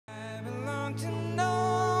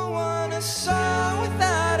a song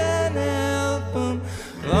without an album,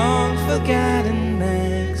 long forgotten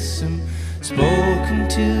maxim spoken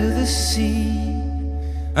to the sea.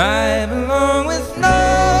 I belong with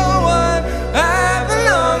no one, I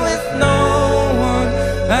belong with no one,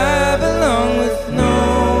 I belong with no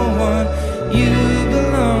one, you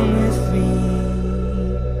belong with me.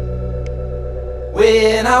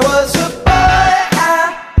 When I was a boy,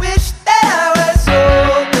 I wished that I was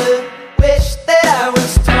older, wished that I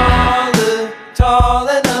was taller, tall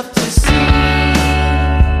enough to see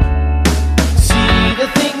the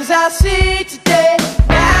things I see today.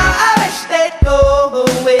 Now I wish they'd go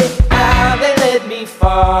away. How they led me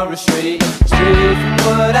far astray, straight from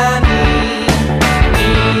what I need.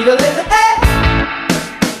 Need a little hey,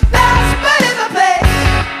 lost but in my place,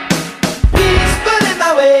 peaceful in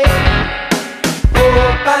my way.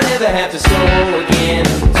 Hope I never have to slow again.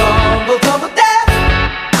 Tumble, tumble down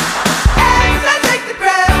as I take the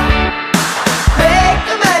ground, make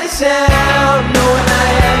a mighty sound, knowing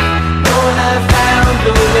I've found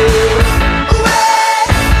a way.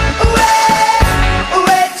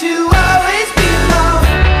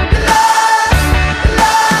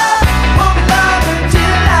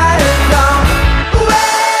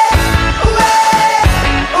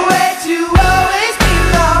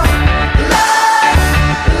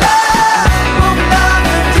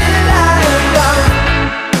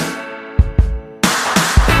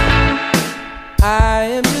 I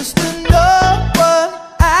am just a no one,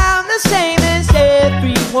 I'm the same as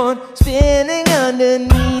everyone, spinning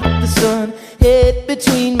underneath the sun, head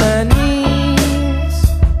between